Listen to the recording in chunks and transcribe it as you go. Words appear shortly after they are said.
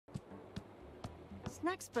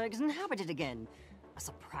Snacksburg's inhabited again. A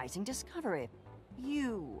surprising discovery.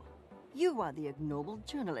 You are the ignoble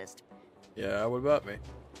journalist. Yeah, what about me?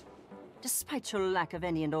 Despite your lack of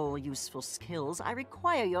any and all useful skills, I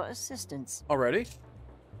require your assistance. Already?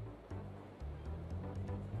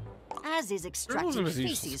 As is extracting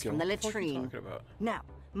feces from the latrine. Now,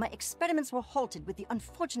 my experiments were halted with the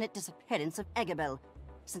unfortunate disappearance of Eggabell.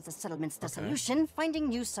 Since the settlement's dissolution, finding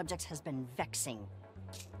new subjects has been vexing.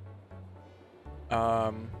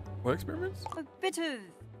 What experiments? A bit of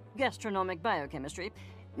gastronomic biochemistry.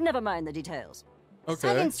 Never mind the details. Okay.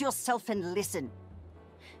 Silence yourself and listen.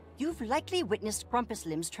 You've likely witnessed Grumpus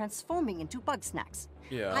limbs transforming into Bugsnax.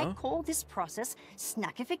 Yeah. I call this process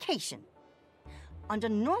snackification. Under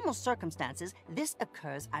normal circumstances, this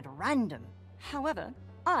occurs at random. However,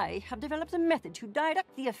 I have developed a method to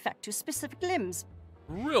direct the effect to specific limbs.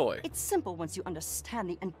 Really? It's simple once you understand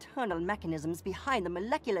the internal mechanisms behind the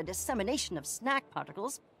molecular dissemination of snack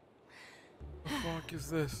particles. The fuck is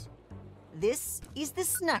this? This is the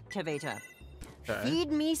Snacktivator. Okay.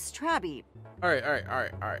 Feed me Strabby.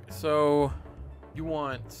 Alright. So, you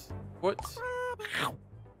want... what?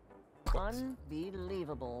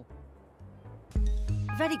 Unbelievable.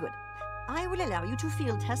 Very good. I will allow you to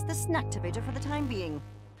field test the Snacktivator for the time being.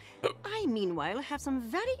 I, meanwhile, have some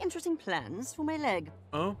very interesting plans for my leg.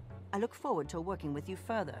 Oh? I look forward to working with you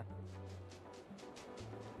further.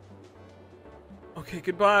 Okay,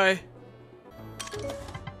 goodbye.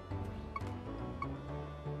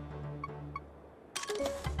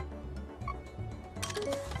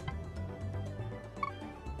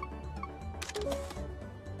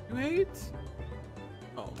 You hate?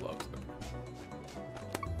 Oh, loves them.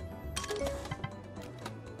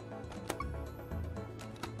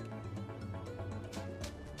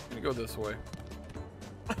 I'm gonna go this way.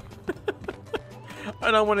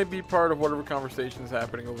 I don't want to be part of whatever conversation is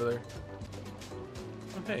happening over there.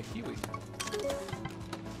 Oh, hey, Kiwi.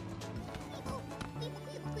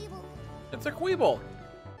 It's a Queeble.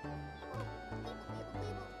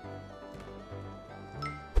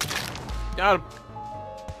 Got him.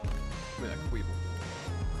 Give me that Queeble.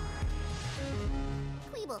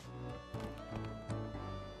 Queeble.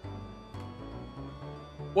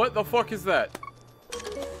 What the fuck is that?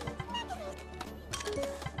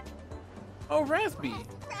 Oh, Raspy.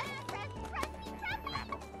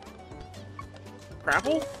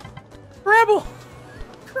 Crapple? Crabble!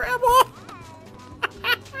 Crabble!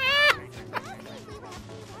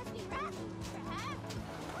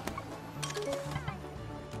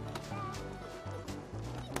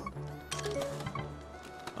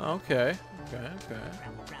 Okay.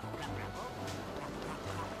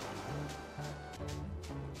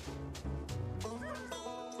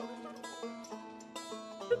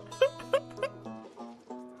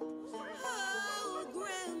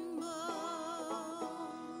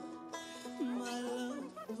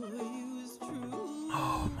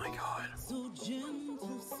 Oh my god.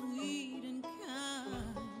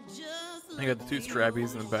 I got the two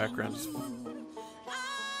Strabbies in the background just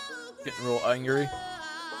getting real angry.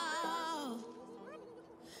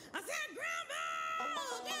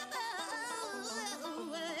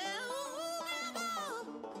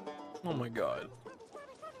 Oh my god.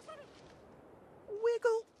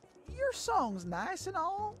 Wiggle, your song's nice and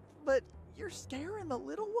all, but you're scaring the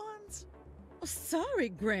little ones? Sorry,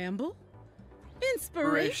 Gramble.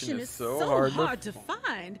 Inspiration is so hard to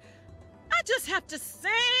find. I just have to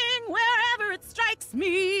sing wherever it strikes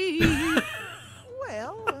me.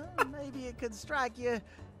 Well, maybe it could strike you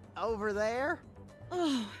over there.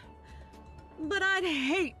 Oh, but I'd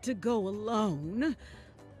hate to go alone.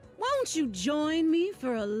 Won't you join me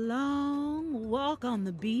for a long walk on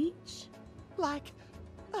the beach? Like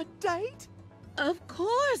a date? Of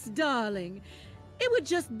course, darling. It would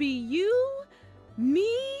just be you,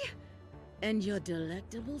 me, and your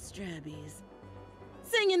delectable Strabbies.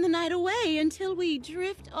 Singing the night away until we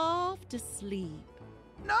drift off to sleep.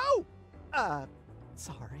 No!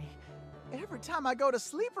 Sorry. Every time I go to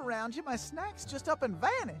sleep around you, my snacks just up and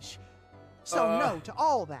vanish. So no to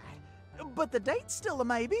all that. But the date's still a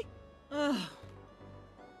maybe. Oh,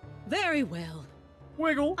 very well.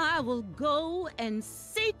 Wiggle. I will go and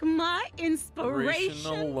seek my inspiration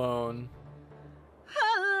alone.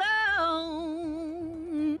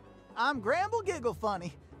 alone. I'm Gramble Giggle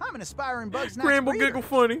Funny. I'm an aspiring Bugsnax Gramble breeder. Giggle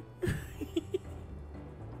Funny.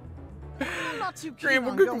 I'm not too keen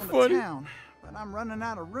Gramble on Giggle going Funny. to town, but I'm running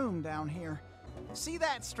out of room down here. See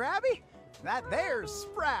that Strabby? That there's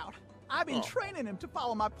Sprout. I've been training him to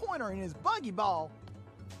follow my pointer in his buggy ball.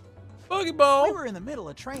 Buggy ball. We were in the middle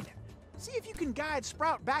of training. See if you can guide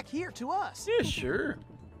Sprout back here to us. Yeah, sure.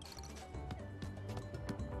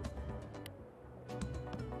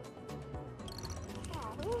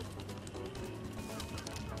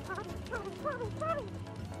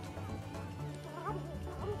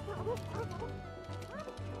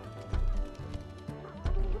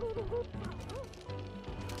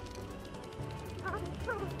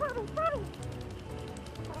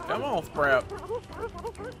 Come on, Sprout.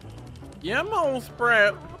 Come on,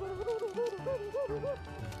 Sprout.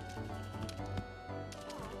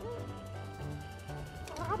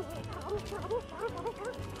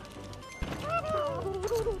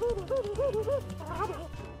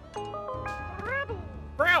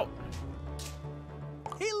 Sprout!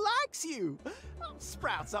 He likes you!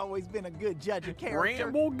 Sprout's always been a good judge of character.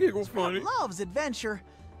 Gramble giggle Sprout funny. loves adventure.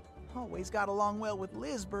 Always got along well with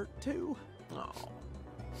Lizbert, too. Oh.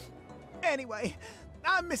 Anyway,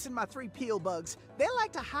 I'm missing my 3 peel bugs. They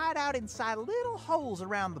like to hide out inside little holes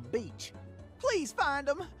around the beach. Please find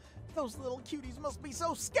them. Those little cuties must be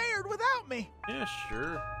so scared without me. Yeah,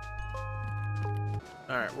 sure.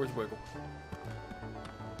 Alright, where's Wiggle?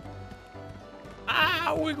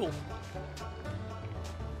 Ah, Wiggle!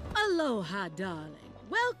 Aloha, darling.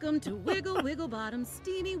 Welcome to Wiggle Wigglebottom's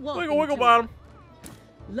steamy walking Wiggle Wigglebottom!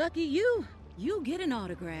 Lucky you. You get an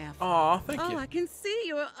autograph. Aw, thank you. Oh, I can see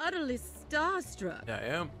you're utterly starstruck. Yeah, I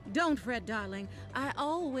am. Don't fret, darling. I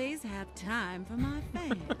always have time for my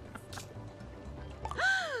fans.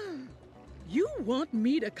 You want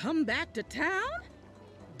me to come back to town?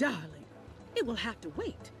 Darling, it will have to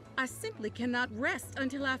wait. I simply cannot rest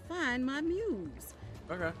until I find my muse.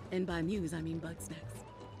 Okay. And by muse, I mean Bugsnax.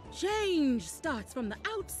 Change starts from the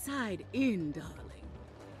outside in, darling.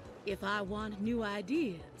 If I want new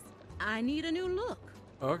ideas, I need a new look.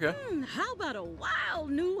 Okay. How about a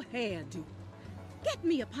wild new hairdo? Get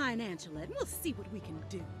me a Pineantula and we'll see what we can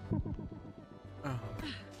do. Oh.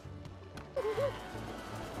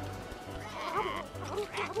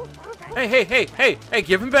 Hey,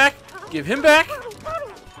 give him back! Give him back!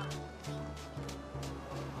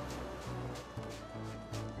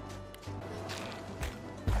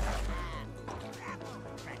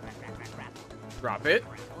 Drop it.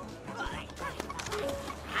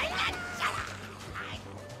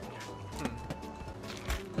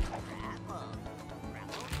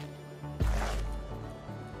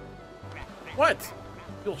 What?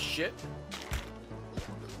 You little shit.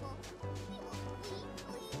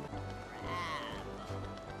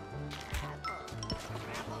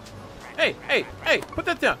 Hey, put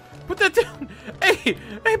that down. Put that down. Hey,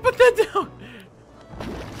 put that down.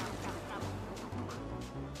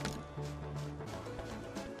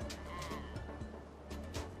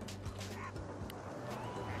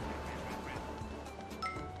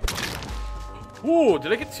 Ooh,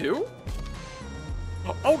 did I get 2?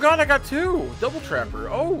 Oh god, I got 2! Double trapper.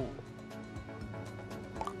 Oh!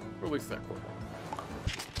 Release that quick.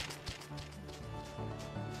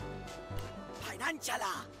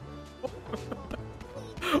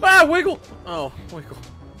 Ah, Wiggle! Oh, Wiggle.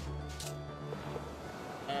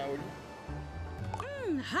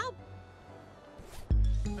 How?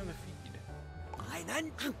 I'm a feed.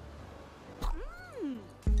 Woo!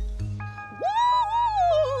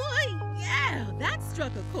 Yeah, that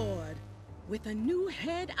struck a chord. With a new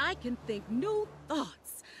head, I can think new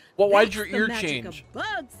thoughts. Well, why'd That's your the ear magic change? Of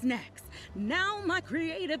Bugsnax. Now my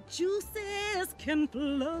creative juices can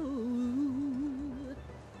flow.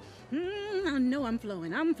 I know I'm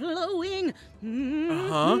flowing. I'm flowing.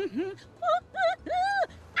 Uh-huh.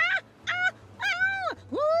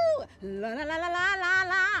 La la la la la la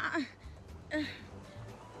la.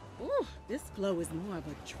 Ooh, this flow is more of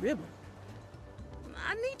a dribble.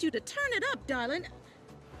 I need you to turn it up, darling.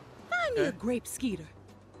 Find me a grape skeeter.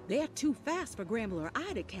 They're too fast for Gramble or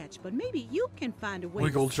I to catch, but maybe you can find a way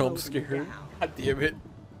Wiggle to slow jump them scare. down. God damn it.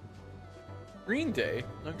 Green Day?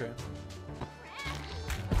 Okay.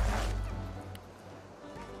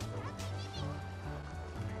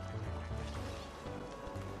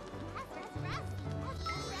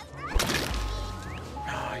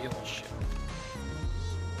 Ah, you little shit.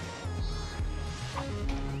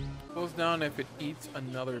 Goes down if it eats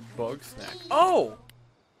another bug snack. Oh!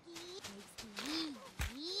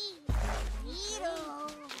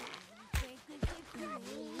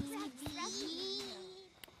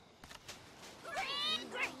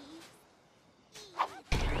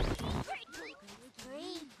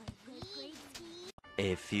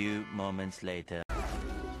 A few moments later.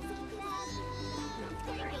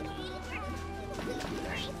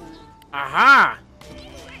 Aha!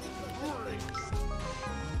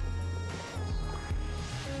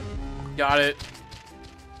 Got it.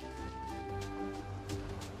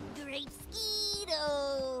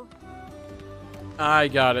 I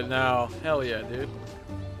got it now. Hell yeah, dude.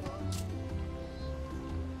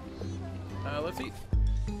 Let's eat.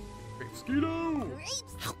 Great Skeeto!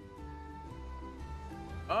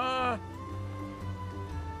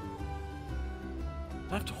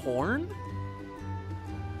 Left horn?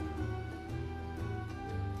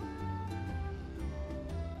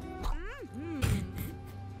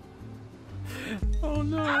 Oh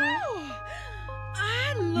no. Oh,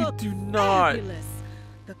 I look You do not. fabulous.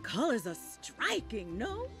 The colors are striking,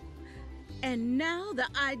 no? And now the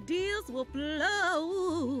ideas will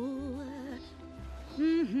flow.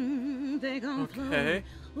 They're gonna Okay.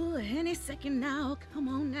 flow. Ooh, any second now. Come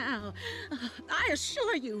on now. I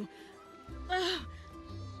assure you.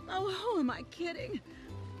 Who am I kidding?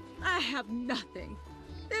 I have nothing.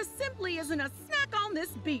 There simply isn't a snack on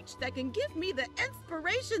this beach that can give me the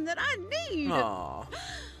inspiration that I need. Aww.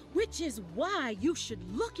 Which is why you should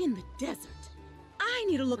look in the desert. I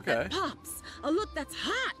need a look that pops, a look that's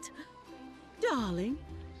hot. Darling,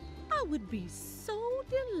 I would be so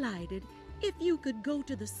delighted if you could go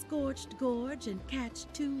to the Scorched Gorge and catch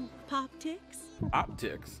 2 pop-ticks.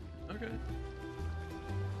 Optics. Okay.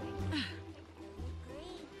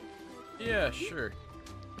 Yeah, sure.